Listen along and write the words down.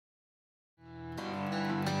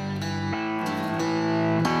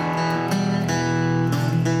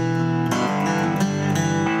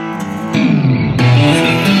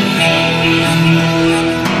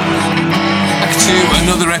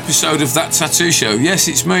episode of That Tattoo Show. Yes,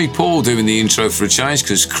 it's me, Paul, doing the intro for a change,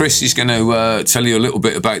 because Chris is going to tell you a little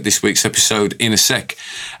bit about this week's episode in a sec.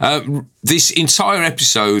 This entire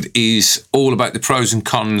episode is all about the pros and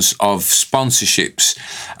cons of sponsorships,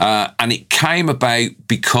 and it came about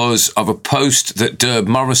because of a post that Derb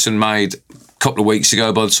Morrison made a couple of weeks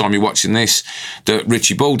ago, by the time you're watching this, that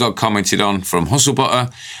Richie Bulldog commented on from Hustle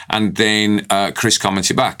Butter, and then Chris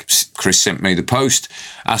commented back. Chris sent me the post,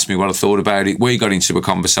 asked me what I thought about it. We got into a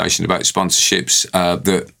conversation about sponsorships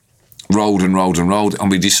that rolled and rolled and rolled, and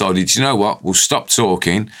we decided, you know what, we'll stop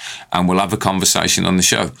talking and we'll have a conversation on the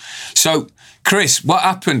show. So, Chris, what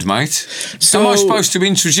happened, mate? So, am I supposed to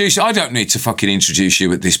introduce you? I don't need to fucking introduce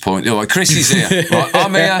you at this point. Right, Chris is here. Right,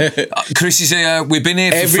 I'm here. Chris is here. We've been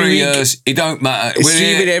here for 3 years. It don't matter. We're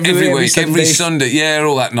here every week, every Sunday. Yeah,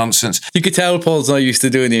 all that nonsense. You could tell Paul's not used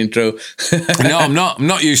to doing the intro. No, I'm not. I'm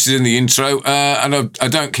not used to doing the intro, and I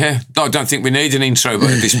don't care. I don't think we need an intro,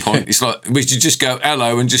 but at this point, it's like we should just go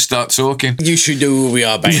hello and just start talking. You should know who we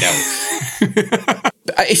are by now.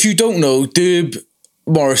 If you don't know, Derb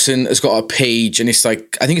Morrison has got a page, and it's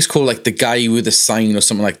like, I think it's called like The Guy with a Sign or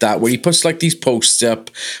something like that, where he puts like these posts up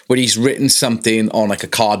where he's written something on like a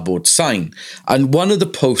cardboard sign. And one of the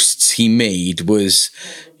posts he made was,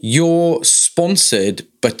 "You're sponsored,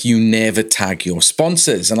 but you never tag your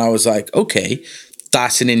sponsors." And I was like, okay,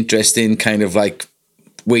 that's an interesting kind of like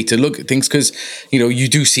way to look at things, because you know, you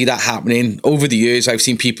do see that happening over the years. I've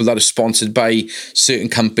seen people that are sponsored by certain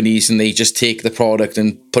companies and they just take the product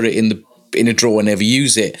and put it in a drawer and never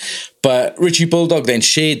use it. But Richie Bulldog then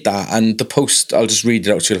shared that, and the post, I'll just read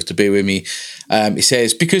it out so you'll have to bear with me. It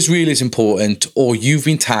says, "Because real is important, or you've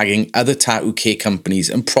been tagging other tattoo care companies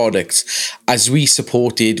and products as we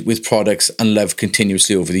supported with products and love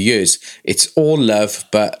continuously over the years. It's all love,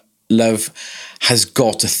 but love has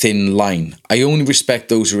got a thin line. I only respect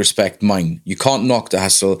those who respect mine. You can't knock the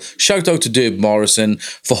hustle. Shout out to Derb Morrison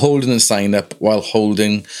for holding the sign up while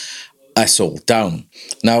holding us all down."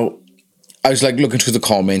 Now, I was like looking through the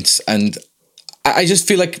comments, and I just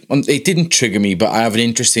feel like it didn't trigger me, but I have an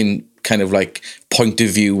interesting kind of like point of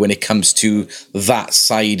view when it comes to that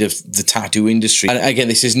side of the tattoo industry. And again,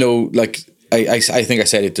 this is no like, I think I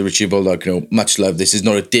said it to Richie Bulldog, you know, much love. This is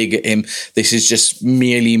not a dig at him. This is just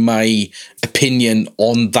merely my opinion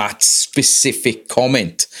on that specific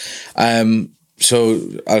comment. So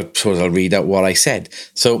I suppose I'll read out what I said.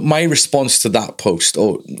 So my response to that post,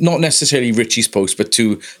 or not necessarily Richie's post, but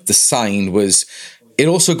to the sign, was, "It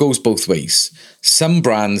also goes both ways. Some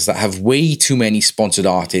brands that have way too many sponsored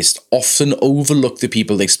artists often overlook the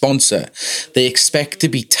people they sponsor. They expect to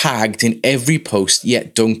be tagged in every post,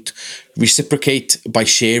 yet don't reciprocate by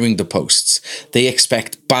sharing the posts. They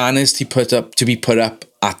expect banners to be put up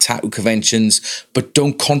at tattoo conventions, but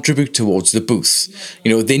don't contribute towards the booth.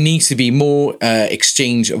 You know, there needs to be more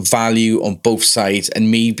exchange of value on both sides,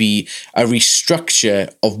 and maybe a restructure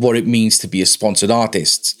of what it means to be a sponsored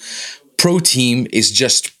artist. Pro team is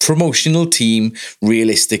just promotional team,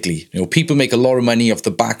 realistically. You know, people make a lot of money off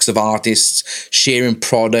the backs of artists sharing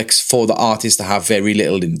products for the artists to have very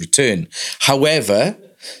little in return. However,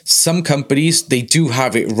 some companies, they do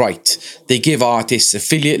have it right. They give artists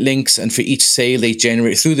affiliate links, and for each sale they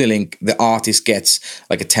generate through the link, the artist gets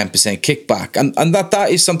like a 10% kickback. And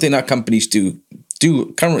that is something that companies do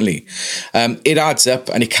currently. It adds up,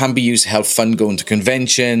 and it can be used to help fund going to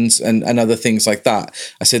conventions and other things like that."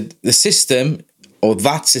 I said, the system, or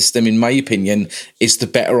that system, in my opinion, is the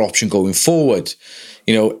better option going forward.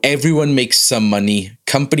 You know, everyone makes some money.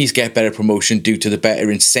 Companies get better promotion due to the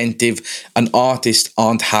better incentive, and artists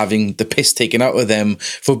aren't having the piss taken out of them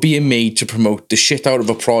for being made to promote the shit out of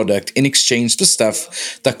a product in exchange for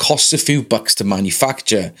stuff that costs a few bucks to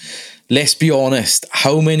manufacture. Let's be honest,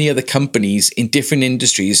 how many other companies in different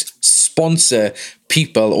industries sponsor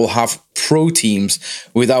people or have pro teams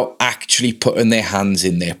without actually putting their hands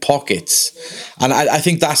in their pockets? And I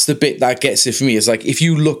think that's the bit that gets it for me. Is like, if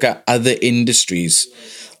you look at other industries,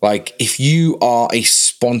 like if you are a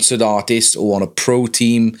sponsored artist or on a pro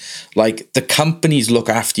team, like the companies look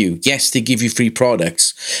after you. Yes, they give you free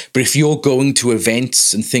products, but if you're going to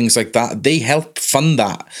events and things like that, they help fund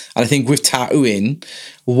that. And I think with tattooing,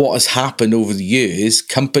 what has happened over the years,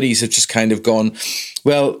 companies have just kind of gone,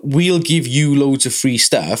 well, we'll give you loads of free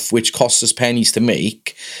stuff, which costs us pennies to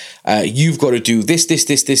make. You've got to do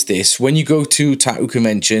this. When you go to tattoo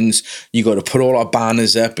conventions, you got to put all our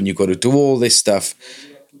banners up and you've got to do all this stuff.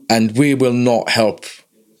 And we will not help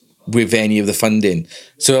with any of the funding.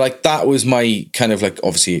 So like that was my kind of like,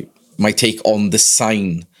 obviously, my take on the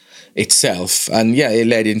sign itself. And yeah, it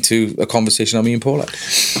led into a conversation on me and Paul had.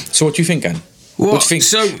 So what do you think, Anne? What? Do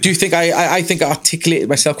you think I think I articulated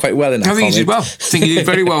myself quite well in that? I think you did well. I think you did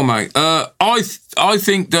very well, mate. I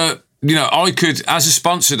think that, you know, I could, as a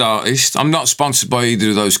sponsored artist, I'm not sponsored by either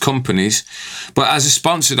of those companies, but as a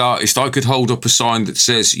sponsored artist, I could hold up a sign that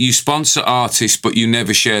says, you sponsor artists, but you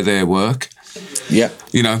never share their work. Yeah.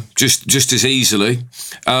 You know, just as easily.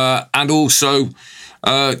 And also,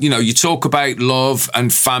 you know, you talk about love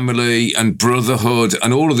and family and brotherhood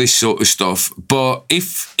and all of this sort of stuff. But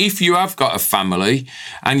if you have got a family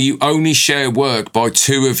and you only share work by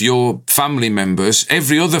two of your family members,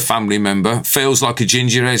 every other family member feels like a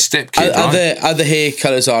gingerhead stepkid. Other hair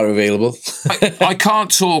colours are available. I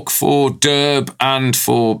can't talk for Derb and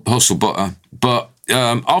for Hustle Butter, but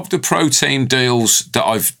of the pro team deals that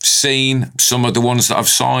I've seen, some of the ones that I've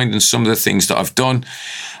signed and some of the things that I've done,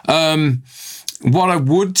 what I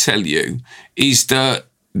would tell you is that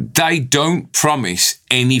they don't promise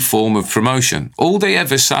any form of promotion. All they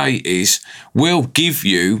ever say is, we'll give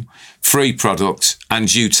you free products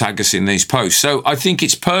and you tag us in these posts. So I think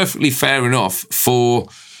it's perfectly fair enough for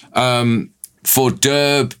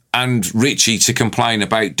Derb and Richie to complain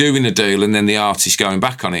about doing a deal and then the artist going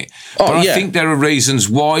back on it. But I think there are reasons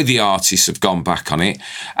why the artists have gone back on it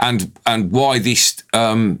and why this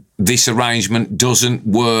arrangement doesn't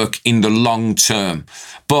work in the long term.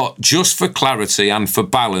 But just for clarity and for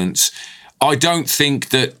balance, I don't think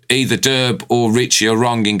that either Derb or Richie are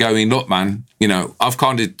wrong in going, look, man, you know, I've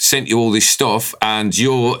kind of sent you all this stuff and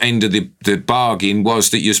your end of the bargain was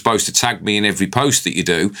that you're supposed to tag me in every post that you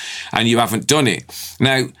do and you haven't done it.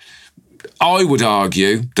 Now, I would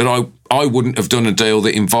argue that I wouldn't have done a deal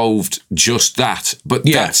that involved just that, but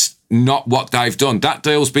that's not what they've done. That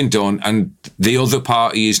deal's been done and the other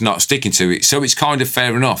party is not sticking to it. So it's kind of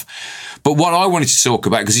fair enough. But what I wanted to talk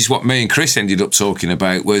about, because it's what me and Chris ended up talking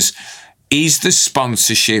about, was, is the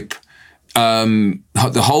sponsorship, the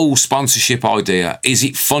whole sponsorship idea, is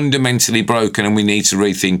it fundamentally broken and we need to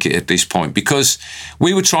rethink it at this point? Because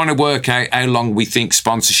we were trying to work out how long we think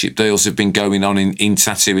sponsorship deals have been going on in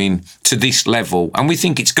tattooing to this level, and we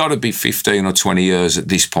think it's got to be 15 or 20 years at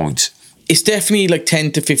this point. It's definitely like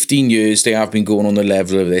 10 to 15 years they have been going on the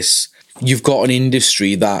level of this. You've got an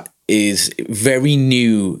industry that is very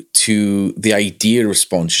new to the idea of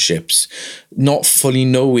sponsorships, not fully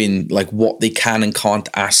knowing like what they can and can't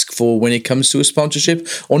ask for when it comes to a sponsorship,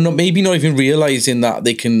 or not, maybe not even realizing that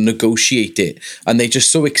they can negotiate it, and they're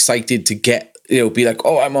just so excited to get, you know, be like,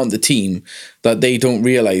 oh, I'm on the team, that they don't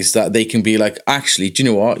realize that they can be like, actually, do you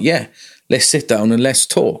know what? Yeah, let's sit down and let's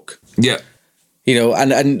talk. Yeah. You know,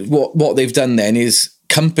 and what they've done then is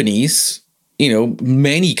companies, you know,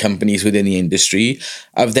 many companies within the industry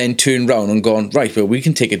have then turned around and gone, right, well, we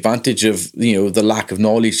can take advantage of, you know, the lack of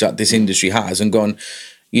knowledge that this industry has, and gone,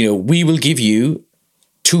 you know, we will give you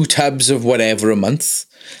 2 tubs of whatever a month,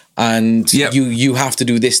 and you have to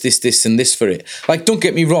do this, and this for it. Like, don't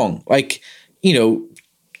get me wrong, like, you know,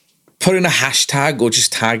 putting a hashtag or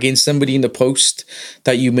just tagging somebody in the post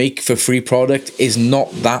that you make for free product is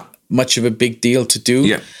not that much of a big deal to do.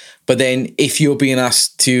 Yeah. But then if you're being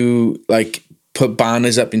asked to like put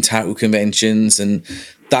banners up in tattoo conventions, and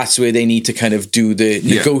that's where they need to kind of do the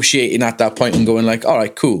negotiating at that point and going like, all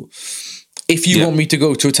right, cool. If you want me to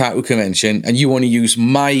go to a tattoo convention and you want to use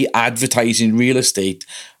my advertising real estate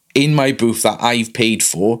in my booth that I've paid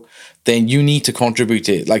for, then you need to contribute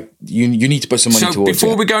it. Like you need to put some money towards it.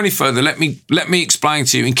 Before we go any further, let me explain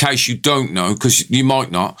to you, in case you don't know, because you might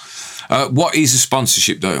not, what is a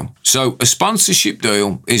sponsorship deal? So a sponsorship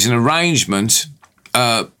deal is an arrangement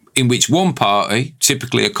in which one party,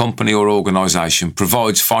 typically a company or organisation,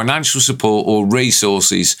 provides financial support or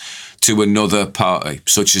resources to another party,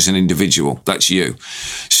 such as an individual. That's you.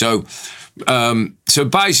 So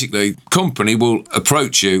basically, company will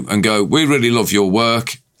approach you and go, we really love your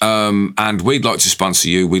work, and we'd like to sponsor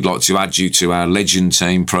you. We'd like to add you to our Legend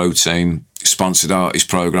Team, Pro Team, Sponsored Artist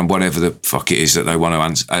Program, whatever the fuck it is that they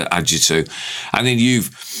want to add you to. And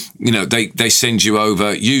then they send you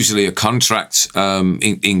over usually a contract.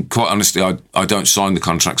 In quite honestly, I don't sign the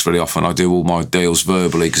contracts very often. I do all my deals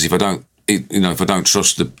verbally, because if I don't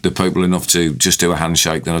trust the people enough to just do a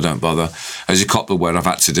handshake, then I don't bother. There's a couple where I've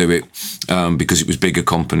had to do it because it was bigger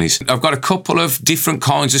companies. I've got a couple of different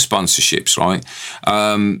kinds of sponsorships, right,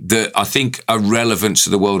 that I think are relevant to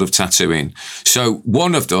the world of tattooing. So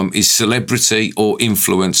one of them is celebrity or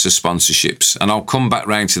influencer sponsorships. And I'll come back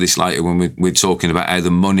round to this later when we're talking about how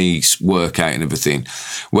the monies work out and everything,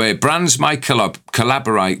 where brands may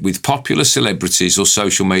collaborate with popular celebrities or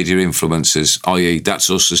social media influencers, i.e. that's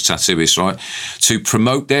us as tattooists, right, to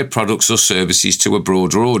promote their products or services to a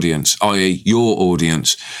broader audience, i.e. your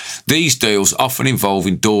audience. These deals often involve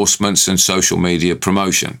endorsements and social media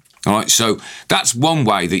promotion. All right, so that's one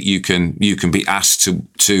way that you can be asked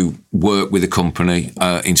to work with a company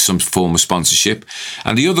in some form of sponsorship,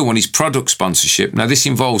 and the other one is product sponsorship. Now, this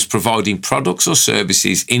involves providing products or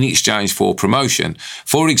services in exchange for promotion.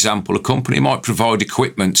 For example, a company might provide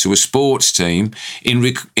equipment to a sports team in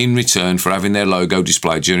return for having their logo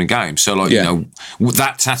displayed during games. So, like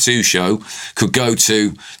that tattoo show could go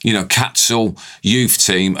to Catsel youth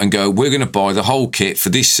team and go, we're going to buy the whole kit for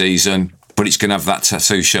this season, but it's going to have that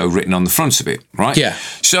tattoo show written on the front of it, right? Yeah.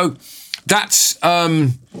 So that's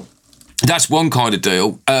one kind of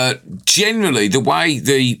deal. Generally, the way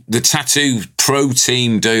the tattoo pro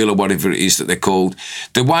team deal, or whatever it is that they're called,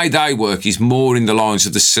 the way they work is more in the lines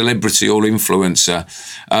of the celebrity or influencer,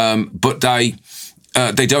 but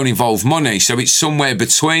they don't involve money. So it's somewhere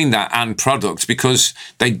between that and product, because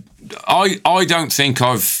I don't think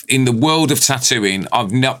in the world of tattooing,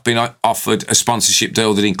 I've not been offered a sponsorship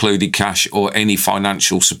deal that included cash or any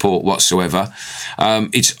financial support whatsoever.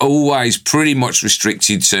 It's always pretty much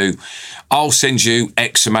restricted to, I'll send you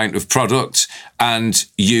X amount of product and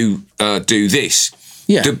you do this.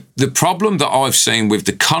 Yeah. The problem that I've seen with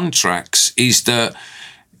the contracts is that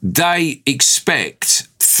they expect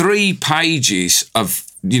 3 pages of,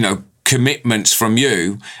 commitments from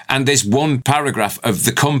you, and there's one paragraph of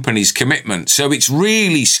the company's commitment. So it's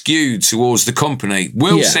really skewed towards the company.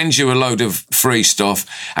 We'll send you a load of free stuff,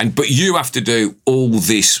 but you have to do all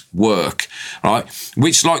this work, right?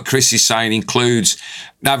 Which, like Chris is saying, includes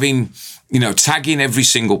having, tagging every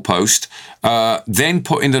single post, then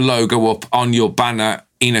putting the logo up on your banner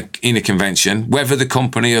in a convention, whether the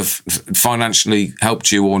company have financially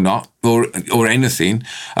helped you or not, or anything.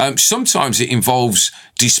 Sometimes it involves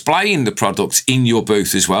displaying the product in your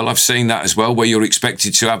booth as well. I've seen that as well, where you're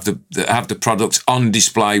expected to have the product on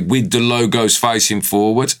display with the logos facing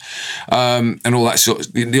forward, and all that sort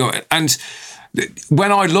of, and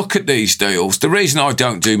when I look at these deals, the reason I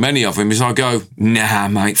don't do many of them is I go, nah,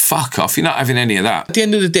 mate, fuck off. You're not having any of that. At the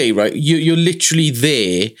end of the day, right, you're literally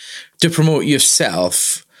there to promote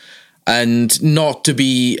yourself and not to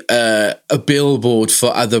be a billboard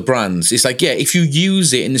for other brands. It's like, if you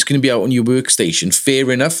use it and it's going to be out on your workstation, fair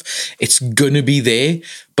enough, it's going to be there.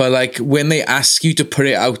 But like when they ask you to put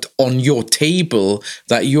it out on your table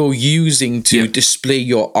that you're using to display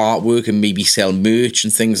your artwork and maybe sell merch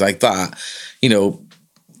and things like that,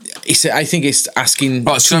 I think it's asking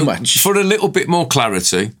too much. For a little bit more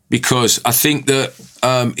clarity, because I think that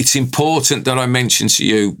it's important that I mention to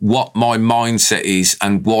you what my mindset is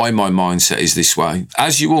and why my mindset is this way.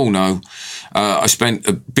 As you all know, I spent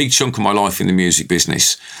a big chunk of my life in the music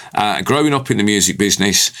business. Growing up in the music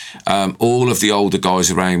business, all of the older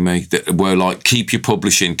guys around me that were like, keep your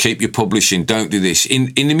publishing, don't do this.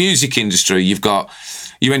 In the music industry,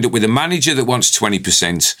 you end up with a manager that wants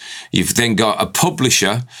 20%. You've then got a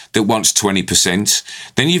publisher that wants 20%.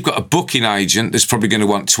 Then you've got a booking agent that's probably going to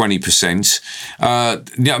want 20%. So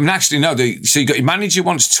you've got your manager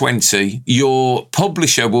wants 20. Your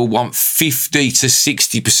publisher will want 50 to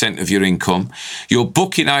 60% of your income. Your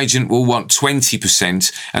booking agent will want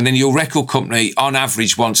 20%. And then your record company, on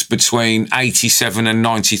average, wants between 87 and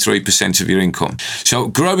 93% of your income. So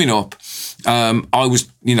growing up, I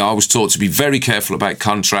was taught to be very careful about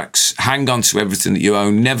contracts, hang on to everything that you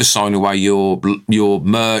own, never sign away your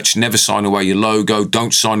merch, never sign away your logo,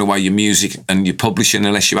 don't sign away your music and your publishing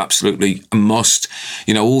unless you absolutely must,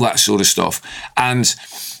 all that sort of stuff. And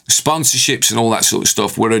sponsorships and all that sort of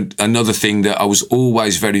stuff were another thing that I was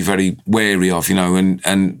always very, very wary of,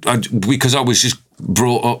 because I was just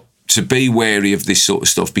brought up to be wary of this sort of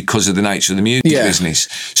stuff because of the nature of the music business.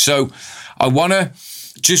 So I want to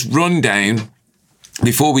just run down,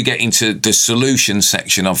 before we get into the solution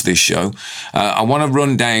section of this show, I want to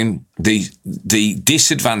run down the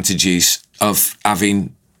disadvantages of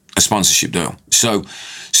having a sponsorship deal. So,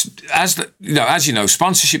 as you know,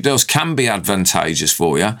 sponsorship deals can be advantageous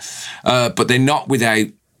for you, but they're not without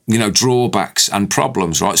drawbacks and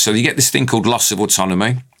problems, right? So you get this thing called loss of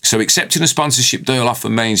autonomy. So accepting a sponsorship deal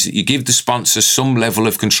often means that you give the sponsor some level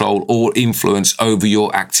of control or influence over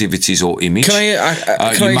your activities or image.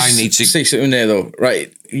 Can I need to say something there though?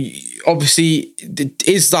 Right. Obviously,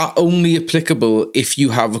 is that only applicable if you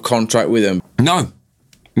have a contract with them?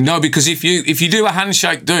 No, because if you do a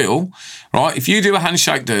handshake deal, right? If you do a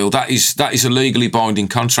handshake deal, that is a legally binding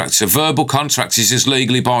contract. So verbal contract is as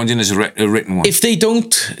legally binding as a written one. If they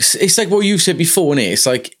don't, it's like what you said before, innit? It's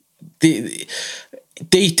like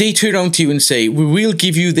they turn around to you and say, we will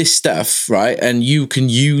give you this stuff, right? And you can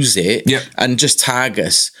use it and just tag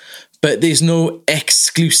us. But there's no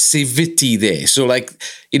exclusivity there. So like,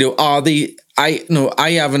 are they I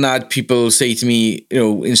haven't had people say to me,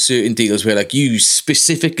 in certain deals where like you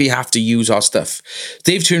specifically have to use our stuff.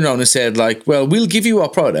 They've turned around and said like, well, we'll give you our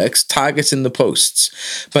products, tag us in the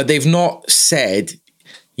posts, but they've not said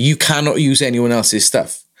you cannot use anyone else's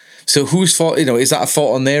stuff. So whose fault, is that a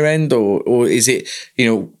fault on their end, or is it,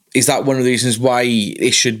 is that one of the reasons why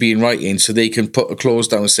it should be in writing, so they can put a clause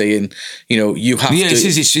down saying, you have to... Yeah,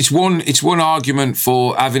 it's one argument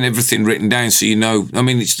for having everything written down, so I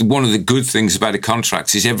mean, it's one of the good things about a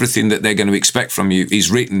contract is everything that they're going to expect from you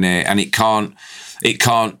is written there, and it can't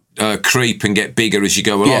creep and get bigger as you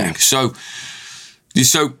go along. Yeah.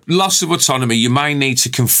 So loss of autonomy, you may need to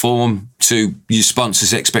conform to your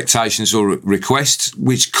sponsor's expectations or requests,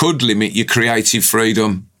 which could limit your creative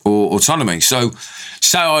freedom or autonomy. So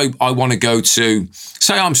say I want to go to,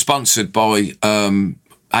 say I'm sponsored by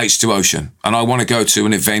H2 Ocean, and I want to go to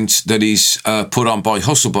an event that is put on by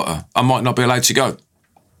Hustle Butter. I might not be allowed to go.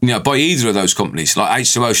 By either of those companies. Like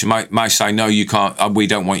H2 Ocean may say, no, you can't, we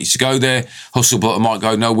don't want you to go there. Hustle Butter might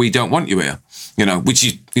go, no, we don't want you here. Which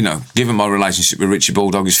is, given my relationship with Richie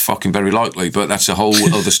Bulldog is fucking very likely, but that's a whole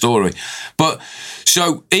other story. But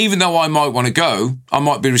so even though I might want to go, I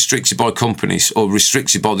might be restricted by companies or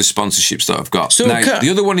restricted by the sponsorships that I've got. So now, the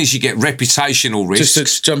other one is you get reputational risks.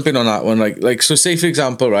 Just to jump in on that one, like so say for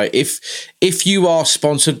example, right, if you are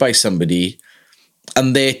sponsored by somebody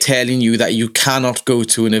and they're telling you that you cannot go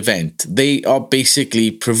to an event, they are basically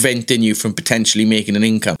preventing you from potentially making an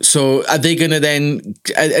income. So are they going to then,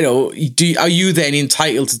 are you then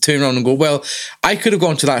entitled to turn around and go, well, I could have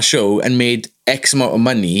gone to that show and made X amount of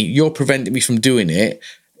money. You're preventing me from doing it.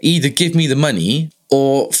 Either give me the money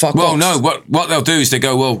or fuck off. Well, no, what they'll do is they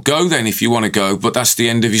go, well, go then if you want to go, but that's the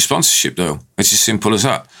end of your sponsorship though. It's as simple as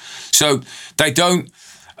that. So they don't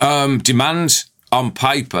demand on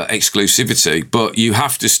paper exclusivity, but you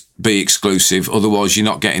have to be exclusive, otherwise you're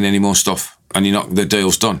not getting any more stuff and the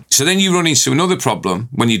deal's done. So then you run into another problem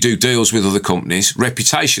when you do deals with other companies,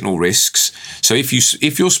 reputational risks. So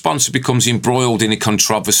if your sponsor becomes embroiled in a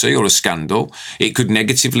controversy or a scandal, it could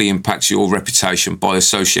negatively impact your reputation by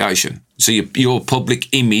association. So your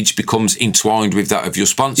public image becomes entwined with that of your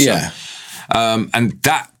sponsor. Yeah. And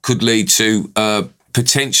that could lead to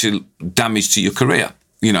potential damage to your career.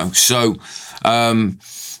 So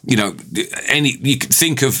you can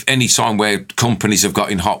think of any time where companies have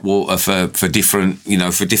got in hot water for different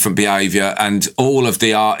behaviour, and all of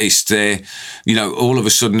the artists there, all of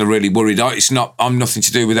a sudden are really worried. I'm nothing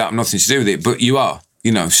to do with that. I'm nothing to do with it, but you are.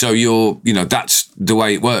 So you're, that's the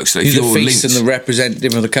way it works. So if you're the face and the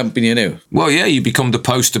representative of the company, Well, yeah, you become the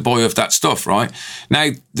poster boy of that stuff, right? Now,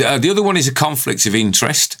 the other one is a conflict of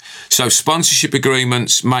interest. So sponsorship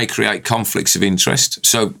agreements may create conflicts of interest.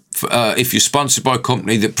 So if you're sponsored by a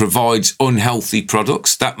company that provides unhealthy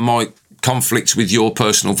products, that might conflict with your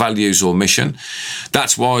personal values or mission.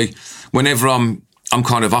 That's why whenever I'm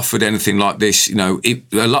kind of offered anything like this, a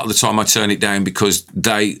lot of the time I turn it down because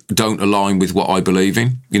they don't align with what I believe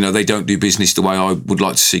in. They don't do business the way I would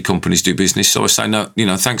like to see companies do business. So I say, no,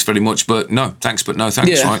 thanks very much, but no thanks, but no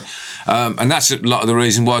thanks, right? And that's a lot of the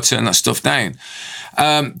reason why I turn that stuff down.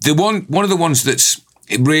 One of the ones that's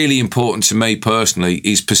really important to me personally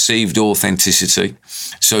is perceived authenticity.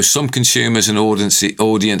 So some consumers and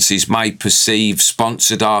audiences may perceive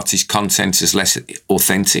sponsored artist content as less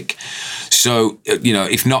authentic. So,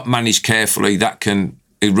 if not managed carefully, that can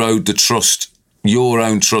erode your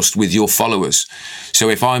own trust with your followers. So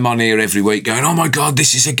if I'm on here every week going, oh my God,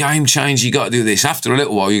 this is a game changer, you got to do this. After a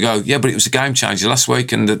little while you go, yeah, but it was a game changer last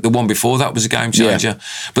week, and the one before that was a game changer. Yeah.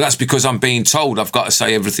 But that's because I'm being told I've got to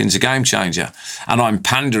say everything's a game changer, and I'm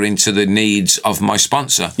pandering to the needs of my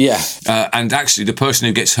sponsor. Yeah. And actually the person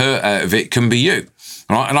who gets hurt out of it can be you.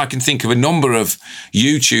 Right? And I can think of a number of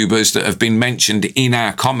YouTubers that have been mentioned in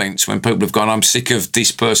our comments when people have gone, I'm sick of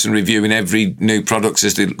this person reviewing every new product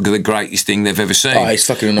as the greatest thing they've ever seen. Oh, it's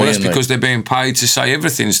fucking annoying. Well, that's because they're being paid to say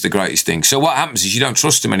everything's the greatest thing. So what happens is you don't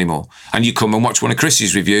trust them anymore, and you come and watch one of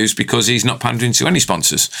Chris's reviews because he's not pandering to any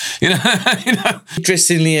sponsors.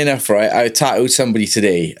 Interestingly enough, right, I tattooed somebody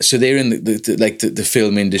today. So they're in the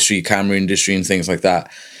film industry, camera industry, and things like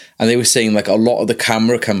that. And they were saying like a lot of the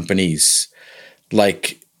camera companies,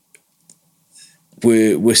 like,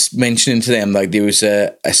 were mentioning to them, like, there was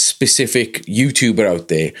a specific YouTuber out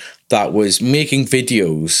there that was making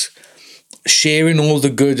videos sharing all the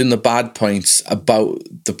good and the bad points about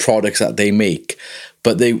the products that they make,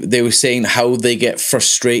 but they were saying how they get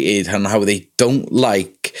frustrated and how they don't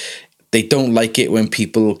like it when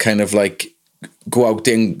people kind of like go out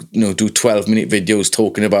there and do 12-minute videos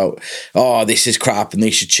talking about, oh, this is crap and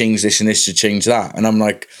they should change this and this should change that. And I'm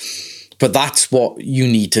like, But that's what you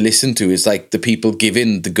need to listen to, is like the people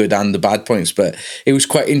giving the good and the bad points. But it was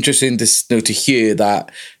quite interesting to hear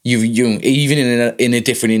that you even in a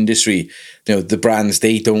different industry, the brands,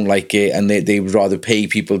 they don't like it, and they would rather pay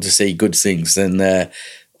people to say good things than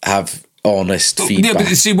have honest feedback. Yeah, but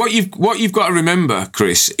see, what you've got to remember,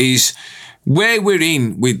 Chris, is where we're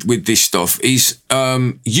in with this stuff is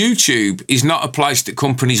YouTube is not a place that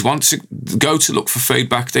companies want to go to look for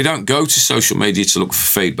feedback. They don't go to social media to look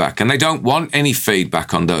for feedback, and they don't want any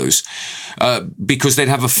feedback on those because they'd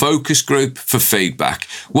have a focus group for feedback.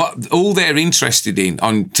 What all they're interested in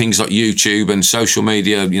on things like YouTube and social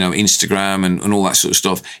media, Instagram and all that sort of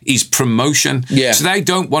stuff, is promotion. Yeah. So they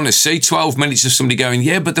don't want to see 12 minutes of somebody going,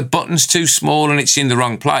 yeah, but the button's too small and it's in the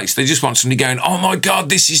wrong place. They just want somebody going, oh my God,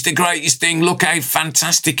 this is the greatest thing. Look how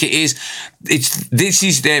fantastic it is. This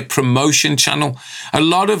is their promotion channel. A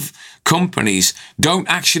lot of companies don't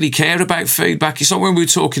actually care about feedback. It's like when we were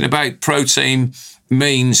talking about Pro Team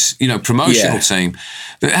means, promotional team.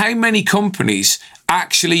 How many companies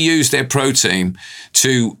actually use their Pro Team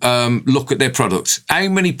to look at their products? How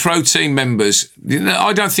many Pro Team members?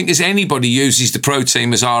 I don't think there's anybody uses the Pro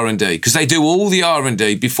Team as R&D, because they do all the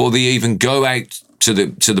R&D before they even go out to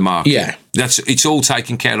the market. Yeah, it's all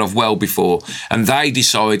taken care of well before, and they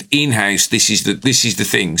decide in-house this is the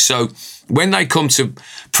thing. So when they come to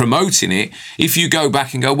promoting it, if you go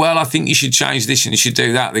back and go, well, I think you should change this and you should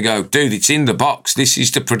do that, they go, dude, it's in the box. This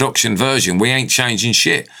is the production version. We ain't changing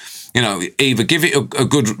shit. Either give it a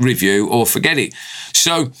good review or forget it.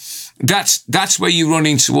 So that's where you run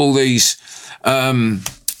into all these I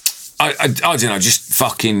don't know, just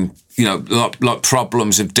fucking, like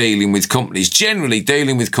problems of dealing with companies. Generally,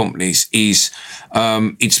 dealing with companies is,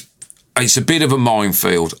 it's a bit of a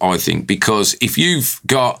minefield, I think, because if you've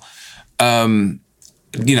got, an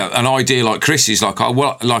idea like Chris's, like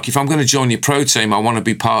if I'm going to join your Pro Team, I want to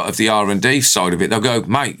be part of the R&D side of it. They'll go,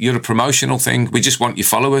 mate, you're a promotional thing. We just want your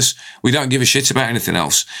followers. We don't give a shit about anything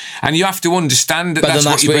else. And you have to understand that that's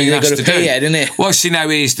what you're being asked to do. Isn't it? Well, see, now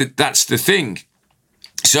is that's the thing.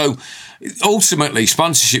 So ultimately,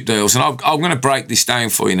 sponsorship deals, and I'm going to break this down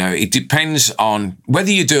for you now. It depends on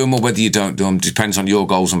whether you do them or whether you don't do them. Depends on your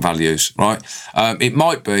goals and values, right? It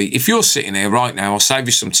might be, if you're sitting here right now, I'll save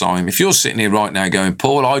you some time. If you're sitting here right now going,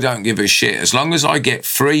 Paul, I don't give a shit. As long as I get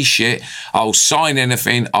free shit, I'll sign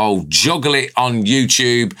anything. I'll juggle it on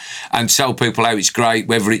YouTube and tell people how it's great,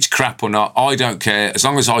 whether it's crap or not. I don't care. As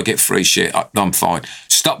long as I get free shit, I'm fine.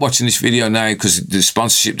 Stop watching this video now, because the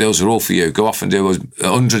sponsorship deals are all for you. Go off and do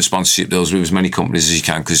 100 sponsorship deals with as many companies as you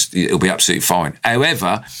can, because it'll be absolutely fine.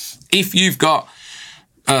 However, if you've got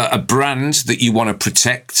a brand that you want to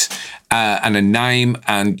protect and a name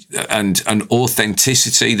and an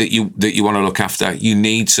authenticity that you want to look after, you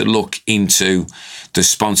need to look into the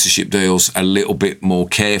sponsorship deals a little bit more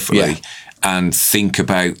carefully and think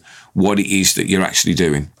about what it is that you're actually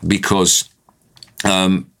doing, because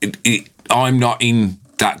I'm not in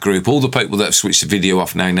that group. All the people that have switched the video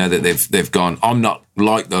off now that they've gone, I'm not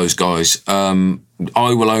like those guys. I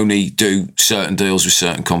will only do certain deals with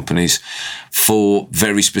certain companies for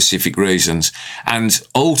very specific reasons. And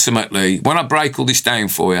ultimately, when I break all this down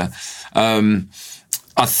for you,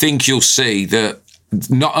 I think you'll see that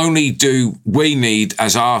not only do we need,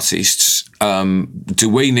 as artists, do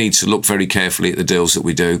we need to look very carefully at the deals that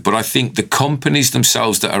we do, but I think the companies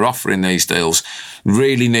themselves that are offering these deals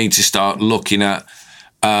really need to start looking at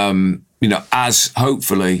as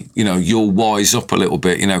hopefully, you'll wise up a little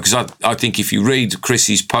bit, because I think if you read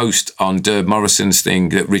Chrissy's post on Derb Morrison's thing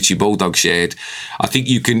that Richie Bulldog shared, I think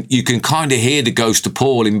you can kind of hear the ghost of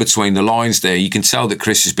Paul in between the lines there. You can tell that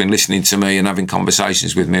Chris has been listening to me and having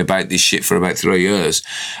conversations with me about this shit for about 3 years.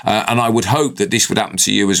 And I would hope that this would happen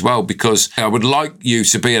to you as well, because I would like you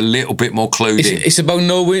to be a little bit more clued in. It's about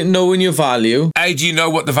knowing your value. How do you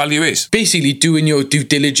know what the value is? Basically doing your due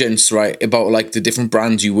diligence, right, about like the different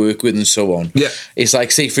brands you work with and so on. Yeah. It's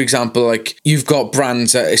like, say, for example, like you've got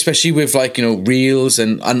brands, especially with like, Reels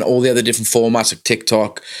and all the other different formats like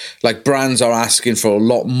TikTok, like brands are asking for a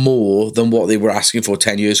lot more than what they were asking for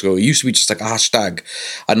 10 years ago. It used to be just like a hashtag.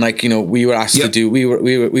 And like, we were asked to do, we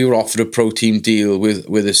were offered a Pro Team deal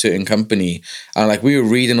with a certain company. And like, we were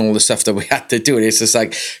reading all the stuff that we had to do. And it's just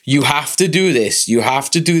like, you have to do this. You have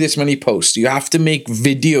to do this many posts. You have to make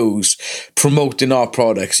videos promoting our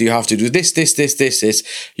products. You have to do this.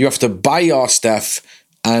 You have to buy our stuff,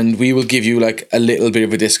 and we will give you like a little bit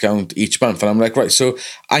of a discount each month. And I'm like, right, so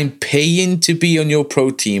I'm paying to be on your Pro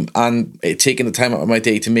Team and taking the time out of my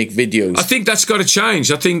day to make videos. I think that's got to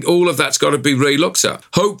change. I think all of that's got to be re-looked at.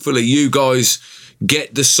 Hopefully you guys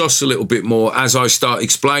get the sauce a little bit more as I start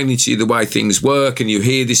explaining to you the way things work, and you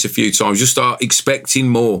hear this a few times, you'll start expecting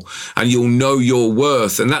more and you'll know your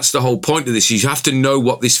worth. And that's the whole point of this, is you have to know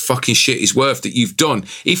what this fucking shit is worth that you've done.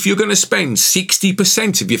 If you're going to spend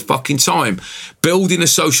 60% of your fucking time building a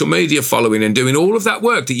social media following and doing all of that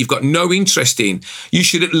work that you've got no interest in, you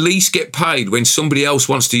should at least get paid when somebody else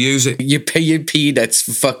wants to use it. You pay your peanuts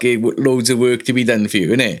for fucking loads of work to be done for you,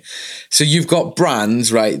 innit? So you've got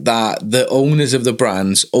brands, right, that the owners of the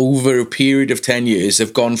brands over a period of 10 years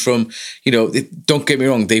have gone from, you know, don't get me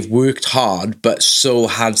wrong, they've worked hard, but so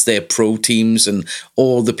has their pro teams and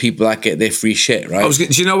all the people that get their free shit, right? Do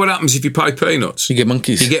you know what happens if you pay peanuts? You get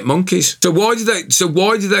monkeys. You get monkeys. So why do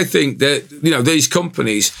they think that, you know, these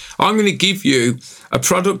companies, I'm going to give you a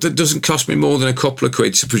product that doesn't cost me more than a couple of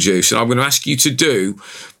quid to produce, and I'm going to ask you to do,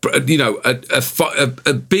 you know,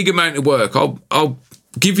 a big amount of work. I'll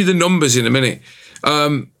give you the numbers in a minute.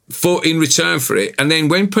 In return for it. And then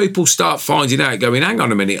when people start finding out, going, hang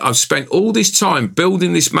on a minute, I've spent all this time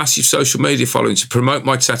building this massive social media following to promote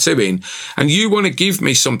my tattooing, and you want to give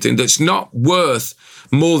me something that's not worth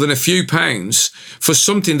more than a few pounds for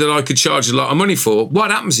something that I could charge a lot of money for.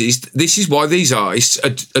 What happens is, this is why these artists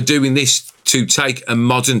are doing this, to take a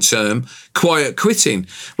modern term, quiet quitting,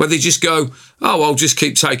 where they just go, oh, I'll just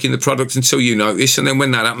keep taking the product until you notice. And then when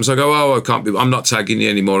that happens, I go, oh, I'm not tagging you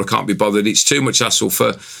anymore. I can't be bothered. It's too much hassle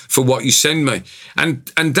for what you send me. And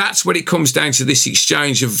that's when it comes down to this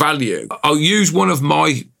exchange of value. I'll use one of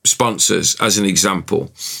my sponsors as an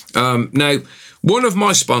example. Now, one of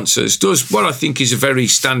my sponsors does what I think is a very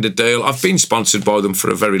standard deal. I've been sponsored by them for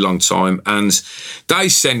a very long time, and they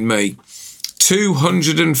send me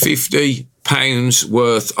 £250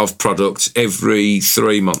 worth of product every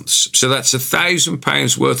 3 months. So that's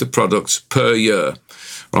 £1,000 worth of product per year,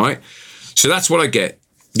 right? So that's what I get.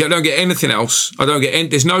 I don't get anything else. I don't get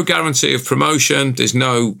there's no guarantee of promotion. There's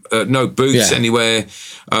no booths anywhere.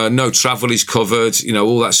 No travel is covered. You know,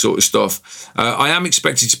 all that sort of stuff. I am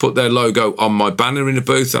expected to put their logo on my banner in the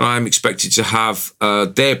booth, and I am expected to have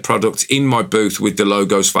their product in my booth with the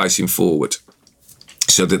logos facing forward,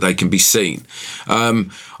 so that they can be seen. I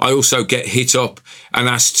also get hit up and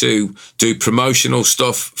asked to do promotional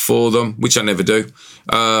stuff for them, which I never do,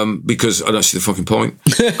 because I don't see the fucking point.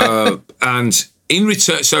 And in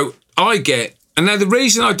return, so I get, and now the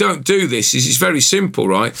reason I don't do this is it's very simple,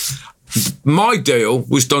 right? My deal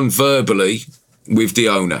was done verbally with the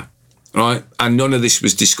owner, right? And none of this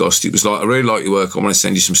was discussed. It was like, I really like your work. I want to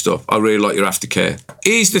send you some stuff. I really like your aftercare.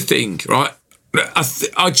 Here's the thing, right?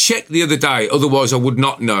 I checked the other day, otherwise I would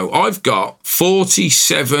not know. I've got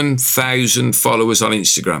 47,000 followers on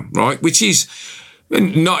Instagram, right? Which is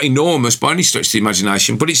not enormous by any stretch of the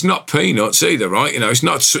imagination, but it's not peanuts either, right? You know, it's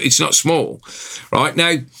not small, right?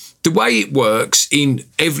 Now, the way it works in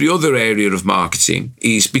every other area of marketing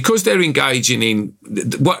is because they're engaging in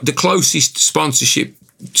what the closest sponsorship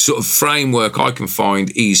sort of framework I can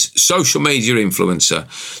find is social media influencer.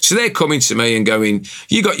 So they're coming to me and going,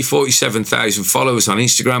 you got your 47,000 followers on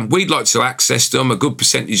Instagram. We'd like to access them. A good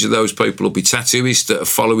percentage of those people will be tattooists that are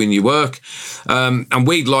following your work. And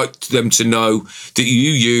we'd like them to know that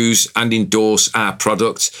you use and endorse our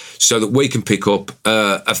product so that we can pick up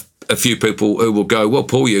a few people who will go, well,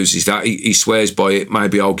 Paul uses that. He swears by it.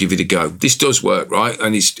 Maybe I'll give it a go. This does work, right?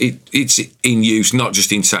 And it's in use, not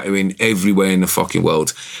just in tattooing, everywhere in the fucking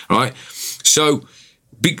world, right? So,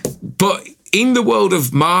 but in the world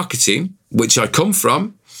of marketing, which I come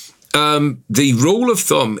from, the rule of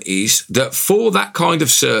thumb is that for that kind of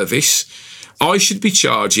service, I should be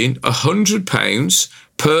charging £100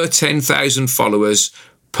 per 10,000 followers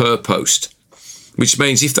per post. Which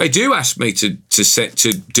means if they do ask me to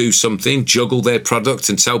do something, juggle their product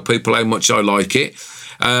and tell people how much I like it,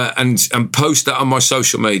 and post that on my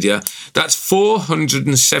social media, that's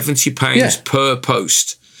 £470 per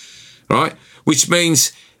post, right? Which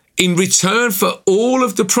means in return for all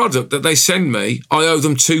of the product that they send me, I owe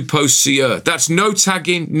them 2 posts a year. That's no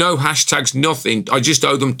tagging, no hashtags, nothing. I just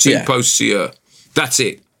owe them 2 posts a year. That's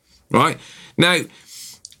it, right? Now,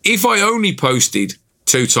 if I only posted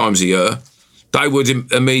 2 times a year, they would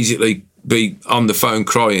immediately be on the phone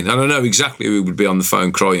crying. And I know exactly who would be on the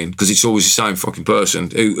phone crying, because it's always the same fucking person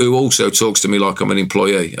who also talks to me like I'm an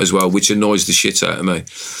employee as well, which annoys the shit out of me.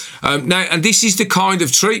 Now, and this is the kind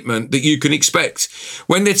of treatment that you can expect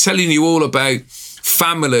when they're telling you all about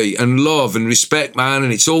family and love and respect, man,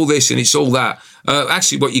 and it's all this and it's all that.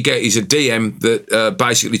 Actually, what you get is a DM that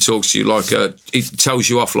basically talks to you like it tells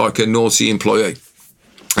you off like a naughty employee.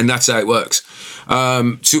 And that's how it works.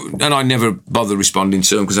 And I never bother responding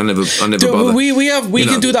to them because I never bother. We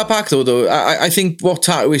can do that back though. I think what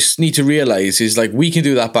tattooists need to realize is like we can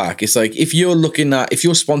do that back. It's like if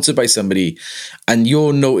you're sponsored by somebody and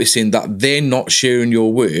you're noticing that they're not sharing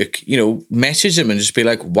your work, message them and just be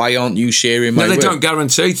like, why aren't you sharing my work? No, they don't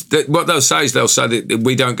guarantee that. What they'll say that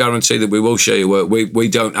we don't guarantee that we will share your work. We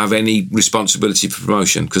don't have any responsibility for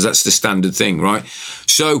promotion because that's the standard thing, right?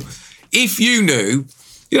 So if you knew,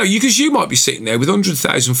 because you might be sitting there with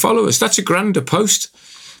 100,000 followers, that's $1,000 a post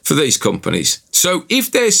for these companies. So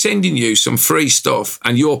if they're sending you some free stuff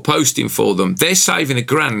and you're posting for them, they're saving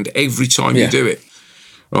 $1,000 every time you do it.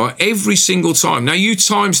 Right, every single time. Now you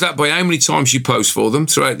times that by how many times you post for them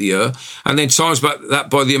throughout the year, and then times that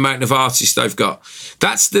by the amount of artists they've got.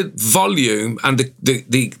 That's the volume and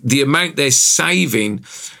the amount they're saving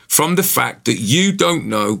from the fact that you don't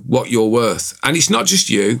know what you're worth. And it's not just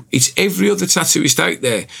you, it's every other tattooist out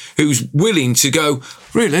there who's willing to go,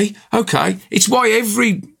 really? Okay. It's why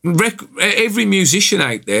every musician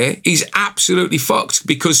out there is absolutely fucked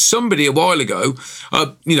because somebody a while ago,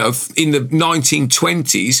 in the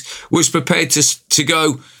 1920s was prepared to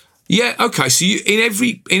go, yeah, okay, so in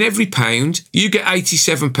every pound, you get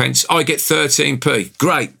 87 pence, I get 13p.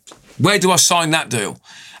 Great. Where do I sign that deal?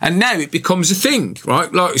 And now it becomes a thing, right?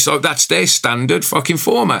 So that's their standard fucking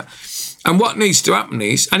format. And what needs to happen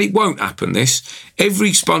is, and it won't happen this,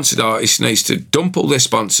 every sponsored artist needs to dump all their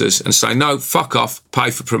sponsors and say, no, fuck off, pay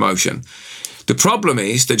for promotion. The problem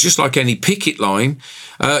is that just like any picket line,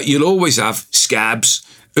 you'll always have scabs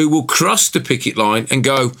who will cross the picket line and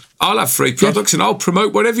go, I'll have free products and I'll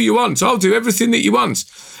promote whatever you want. I'll do everything that you want.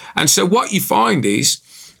 And so what you find is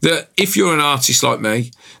that if you're an artist like me,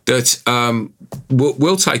 that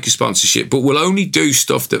will take a sponsorship, but will only do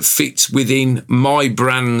stuff that fits within my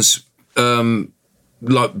brand's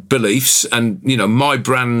beliefs and my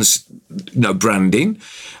brand's branding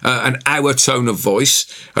and our tone of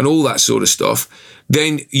voice and all that sort of stuff,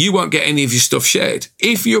 then you won't get any of your stuff shared.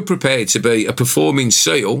 If you're prepared to be a performing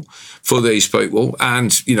seal for these people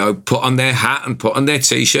and, put on their hat and put on their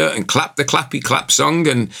T-shirt and clap the clappy clap song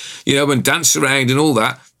and, and dance around and all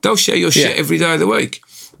that, they'll share your shit every day of the week.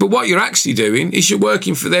 But what you're actually doing is you're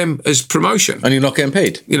working for them as promotion. And you're not getting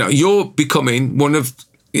paid. You're becoming one of...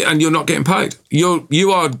 And you're not getting paid.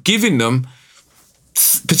 You are giving them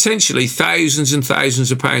potentially thousands and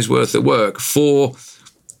thousands of pounds worth of work for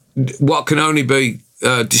what can only be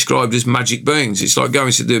described as magic beans. It's like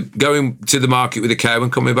going to the market with a cow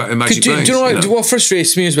and coming back with magic beans. Do you know what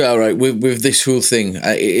frustrates me as well, right, with this whole thing?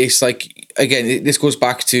 It's like, again, this goes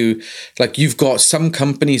back to, like, you've got some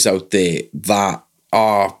companies out there that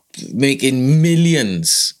are making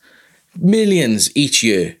millions each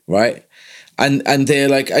year, right? And they're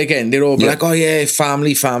like, again, they're all like, oh yeah,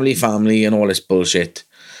 family, and all this bullshit.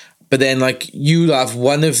 But then, like, you'll have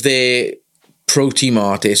one of their pro team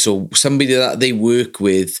artists or somebody that they work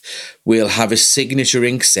with will have a signature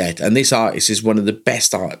ink set, and this artist is one of the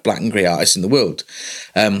best black and grey artists in the world.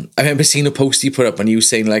 I remember seeing a post he put up and he was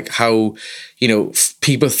saying like how,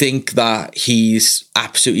 people think that he's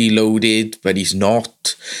absolutely loaded, but he's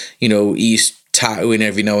not. He's tattooing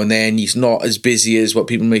every now and then, he's not as busy as what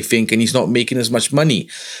people may think, and he's not making as much money.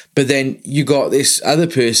 But then you got this other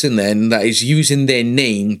person then that is using their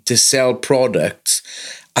name to sell products,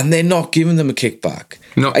 and they're not giving them a kickback.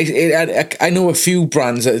 No. I know a few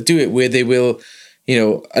brands that do it where they will,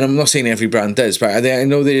 and I'm not saying every brand does, but I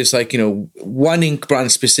know there's like, one ink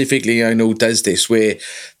brand specifically I know does this, where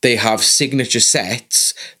they have signature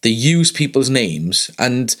sets, they use people's names,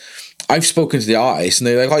 and I've spoken to the artists and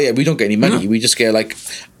they're like, oh yeah, we don't get any money. We just get like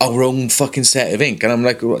our own fucking set of ink. And I'm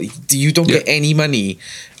like, well, you don't get any money.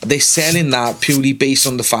 They're selling that purely based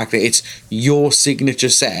on the fact that it's your signature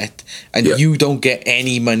set and you don't get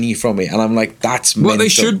any money from it. And I'm like, that's mental. What they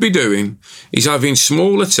should be doing is having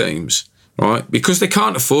smaller teams, right? Because they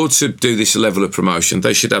can't afford to do this level of promotion.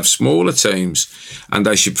 They should have smaller teams and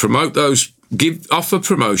they should promote those, offer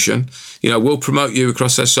promotion. We'll promote you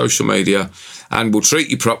across our social media and we'll treat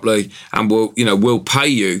you properly and we'll pay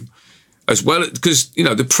you as well, because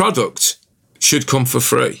the product should come for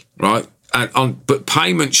free, right? But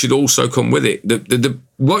payment should also come with it.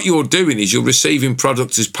 What you're doing is you're receiving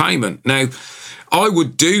product as payment. Now, I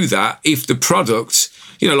would do that if the product,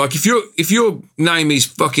 like if your name is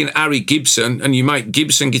fucking Harry Gibson and you make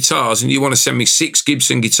Gibson guitars and you want to send me 6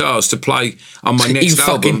 Gibson guitars to play on my next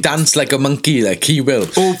album. You fucking dance like a monkey, like he will.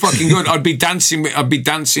 All fucking good. I'd be dancing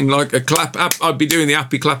like a clap. I'd be doing the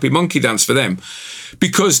happy clappy monkey dance for them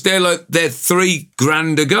because they're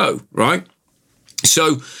 $3,000 a go, right?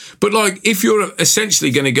 So, but like if you're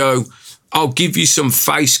essentially going to go, I'll give you some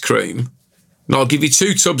face cream And I'll give you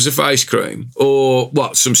 2 tubs of face cream, or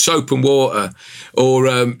what, some soap and water, or,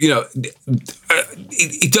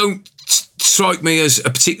 it don't strike me as a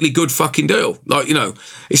particularly good fucking deal. Like,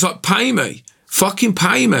 it's like, pay me. Fucking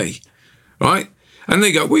pay me. Right? And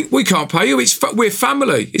they go, we can't pay you. We're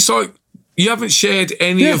family. It's like, you haven't shared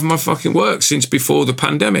any of my fucking work since before the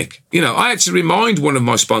pandemic. I had to remind one of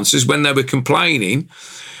my sponsors when they were complaining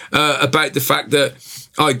about the fact that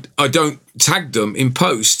I don't tag them in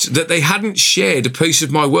post, that they hadn't shared a piece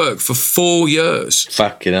of my work for 4 years.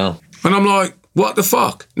 Fucking hell. And I'm like, what the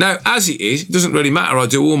fuck? Now, as it is, it doesn't really matter. I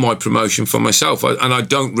do all my promotion for myself, and I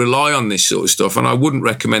don't rely on this sort of stuff, and I wouldn't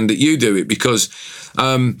recommend that you do it, because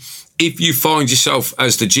if you find yourself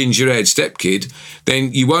as the ginger-haired stepkid,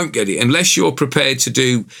 then you won't get it. Unless you're prepared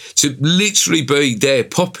to literally be their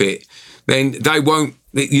puppet, then they won't.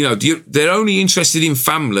 They're only interested in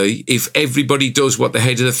family if everybody does what the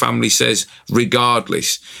head of the family says,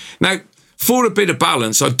 regardless. Now, for a bit of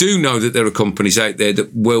balance, I do know that there are companies out there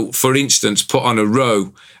that will, for instance, put on a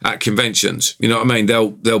row at conventions. You know what I mean?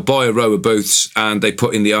 They'll buy a row of booths and they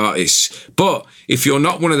put in the artists. But if you're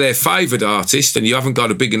not one of their favoured artists and you haven't got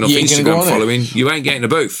a big enough Instagram following, you ain't getting a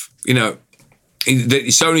booth.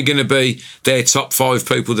 It's only going to be their top 5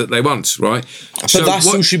 people that they want, right? But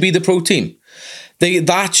who should be the pro team.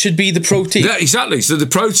 That should be the pro team. Yeah, exactly. So the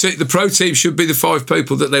pro team should be the 5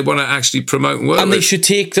 people that they want to actually promote and work with. And they should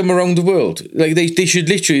take them around the world. Like they should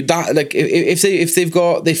literally if they've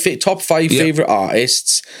got fit top 5 favourite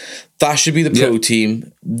artists, that should be the pro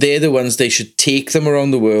team. They're the ones they should take them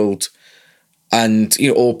around the world, and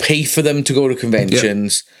or pay for them to go to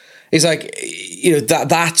conventions. Yeah. It's like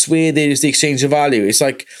that's where there's the exchange of value. It's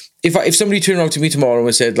like if somebody turned around to me tomorrow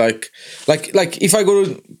and said like if I go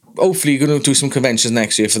to, hopefully you're going to do some conventions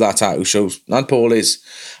next year for that tattoo show, and Paul is,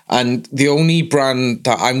 and the only brand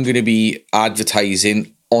that I'm going to be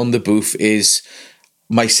advertising on the booth is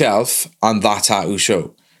myself and that tattoo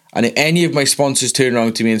show. And if any of my sponsors turn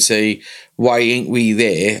around to me and say, why ain't we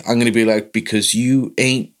there? I'm going to be like, because you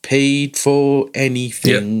ain't paid for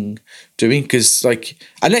anything. Do you mean? Because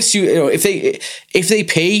unless if they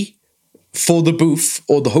pay for the booth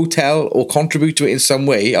or the hotel or contribute to it in some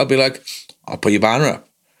way, I'll be like, I'll put your banner up.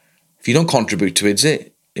 If you don't contribute to it, is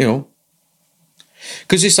it?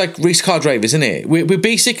 Because it's like race car drivers, isn't it? We're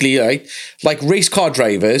basically like race car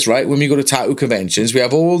drivers, right? When we go to tattoo conventions, we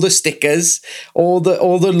have all the stickers, all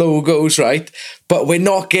the logos, right? But we're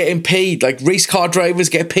not getting paid. Like race car drivers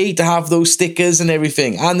get paid to have those stickers and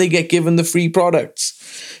everything, and they get given the free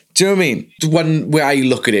products. Do you know what I mean? The one where I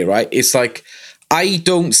look at it, right? It's like, I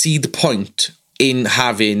don't see the point in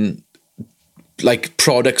having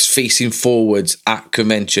products facing forwards at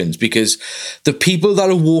conventions, because the people that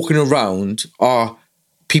are walking around are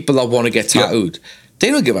people that want to get tattooed. They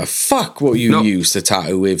don't give a fuck what you use to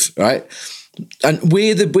tattoo with, right? And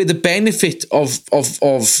where the benefit of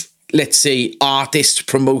let's say artist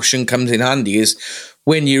promotion comes in handy is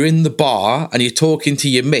when you're in the bar and you're talking to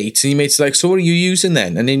your mates, and your mates are like, so what are you using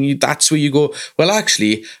then? And then that's where you go, well,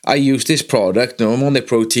 actually, I use this product. No, I'm on their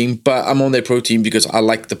protein, but I'm on their protein because I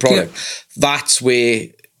like the product. Yeah. That's where,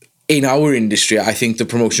 in our industry, I think the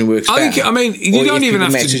promotion works better. You don't even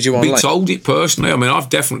have to be told it personally. I've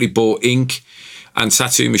definitely bought ink and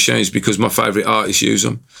tattoo machines because my favourite artists use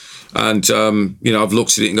them. And, I've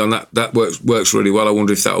looked at it and gone, that works really well. I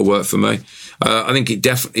wonder if that'll work for me. I think it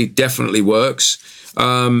definitely works.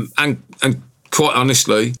 And quite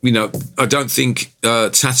honestly, I don't think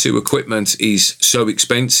tattoo equipment is so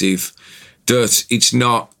expensive that it's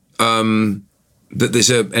not that there's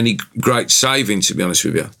any great saving. To be honest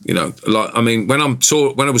with you, when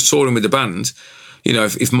I was touring with the band,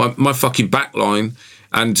 if my fucking backline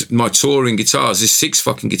and my touring guitars, there's 6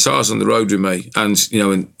 fucking guitars on the road with me, and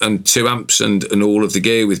 2 amps and all of the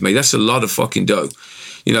gear with me. That's a lot of fucking dough.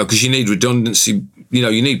 Because you need redundancy,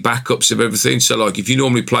 you need backups of everything. So, if you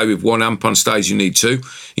normally play with 1 amp on stage, you need 2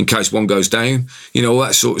 in case one goes down, all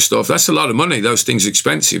that sort of stuff. That's a lot of money. Those things are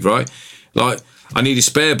expensive, right? I need a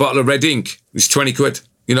spare bottle of red ink. It's 20 quid.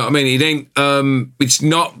 You know what I mean? It ain't, it's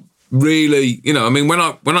not really, when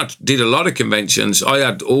I did a lot of conventions, I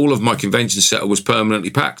had all of my convention setup was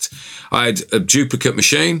permanently packed. I had a duplicate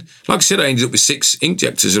machine. Like I said, I ended up with 6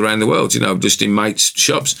 inkjectors around the world, just in mates'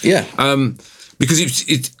 shops. Yeah. Because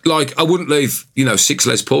it's I wouldn't leave, 6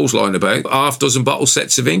 Les Pauls lying about, half dozen bottle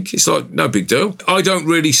sets of ink. It's no big deal. I don't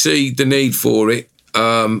really see the need for it,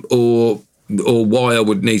 or why I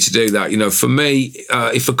would need to do that. For me,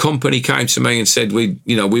 if a company came to me and said, we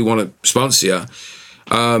want to sponsor you,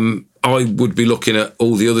 I would be looking at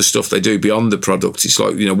all the other stuff they do beyond the product. It's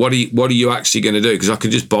what are you actually going to do? Because I could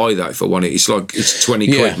just buy that if I want it. It's 20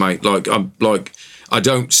 quid, mate. I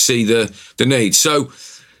don't see the need. So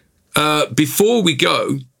before we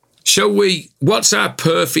go, what's our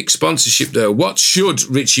perfect sponsorship there? What should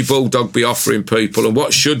Richie Bulldog be offering people, and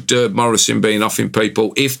what should Morrison be offering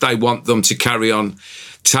people if they want them to carry on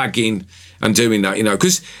tagging and doing that?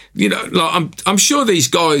 Because, like, I'm sure these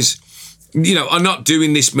guys, are not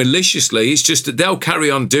doing this maliciously. It's just that they'll carry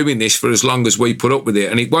on doing this for as long as we put up with it,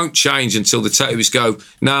 and it won't change until the tattooists go,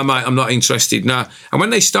 nah, mate, I'm not interested, nah. And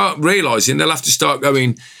when they start realising, they'll have to start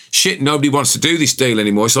going, shit, nobody wants to do this deal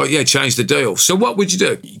anymore. It's like, yeah, change the deal. So what would you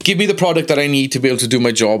do? Give me the product that I need to be able to do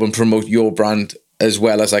my job and promote your brand as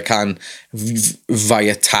well as I can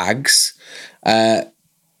via tags.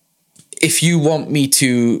 If you want me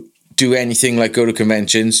to do anything like go to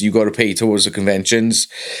conventions, you got to pay towards the conventions.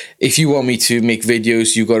 If you want me to make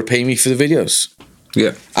videos, you got to pay me for the videos.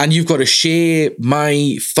 Yeah. And you've got to share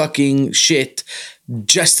my fucking shit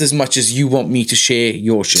just as much as you want me to share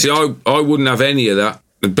your shit. See, I wouldn't have any of that.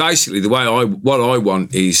 But basically, what I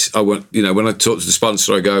want is, when I talk to the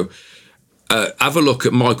sponsor, I go, have a look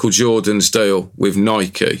at Michael Jordan's deal with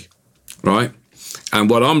Nike, right? And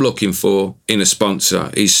what I'm looking for in a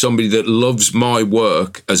sponsor is somebody that loves my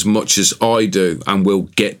work as much as I do and will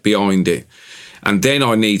get behind it. And then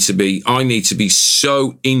I need to be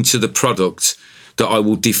so into the product that I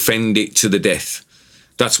will defend it to the death.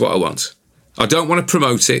 That's what I want. I don't want to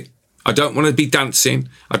promote it. I don't want to be dancing.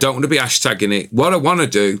 I don't want to be hashtagging it. What I want to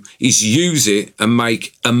do is use it and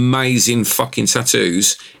make amazing fucking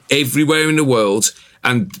tattoos everywhere in the world,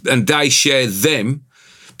 and they share them.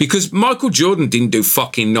 Because Michael Jordan didn't do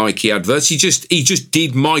fucking Nike adverts. He just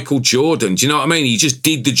did Michael Jordan. Do you know what I mean? He just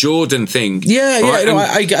did the Jordan thing. Yeah, right? No,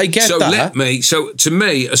 I get that. So to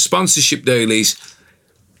me, a sponsorship deal is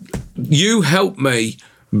you help me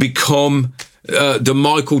become the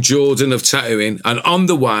Michael Jordan of tattooing, and on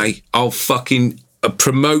the way, I'll fucking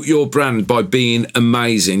promote your brand by being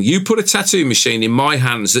amazing. You put a tattoo machine in my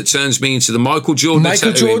hands that turns me into the Michael Jordan.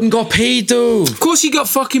 Michael Jordan got paid though. Of course he got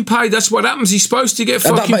fucking paid. That's what happens. He's supposed to get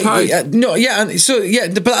fucking paid.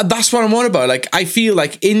 But that's what I'm on about. Like, I feel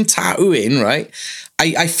like in tattooing, right?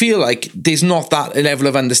 I feel like there's not that level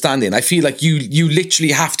of understanding. I feel like you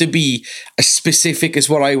literally have to be as specific as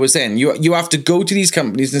what I was then. You have to go to these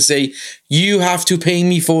companies and say, you have to pay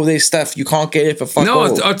me for this stuff. You can't get it for fuck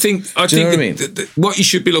all. I think what you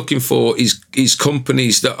should be looking for is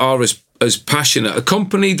companies that are as passionate. A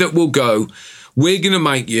company that will go, we're going to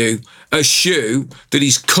make you a shoe that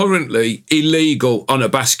is currently illegal on a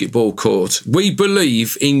basketball court. We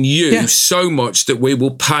believe in you so much that we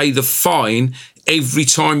will pay the fine every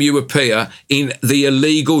time you appear in the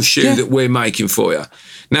illegal shoe that we're making for you.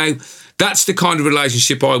 Now, that's the kind of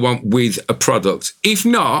relationship I want with a product. If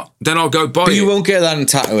not, then I'll go buy it. But you won't get that in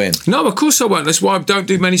tattooing. No, of course I won't. That's why I don't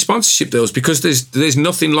do many sponsorship deals, because there's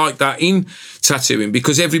nothing like that in tattooing,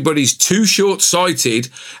 because everybody's too short-sighted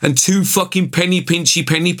and too fucking penny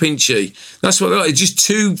pinchy. That's what they're just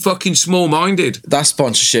too fucking small-minded. That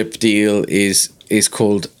sponsorship deal is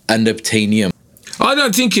called unobtainium. I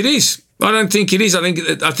don't think it is. I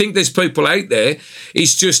think there's people out there.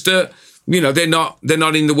 It's just they're not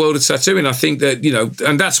in the world of tattooing. I think that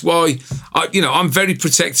and that's why I'm very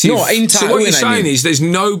protective. No, in tattooing. So what you're saying is there's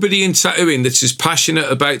nobody in tattooing that's as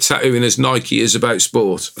passionate about tattooing as Nike is about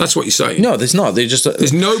sport. That's what you're saying. No, there's not.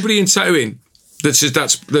 There's nobody in tattooing that's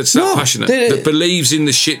that passionate, that believes in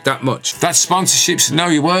the shit that much. That's sponsorships. Know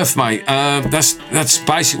your worth, mate. That's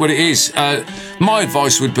basically what it is. My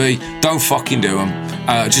advice would be, don't fucking do them.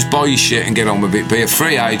 Just buy your shit and get on with it. Be a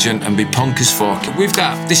free agent and be punk as fuck. With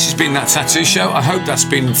that, this has been That Tattoo Show. I hope that's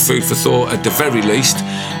been food for thought at the very least.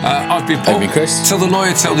 I've been Paul. Chris. Tell the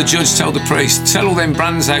lawyer, tell the judge, tell the priest, tell all them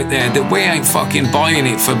brands out there that we ain't fucking buying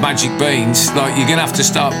it for magic beans. Like, you're gonna have to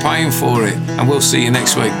start paying for it. And we'll see you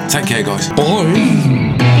next week. Take care, guys. Bye.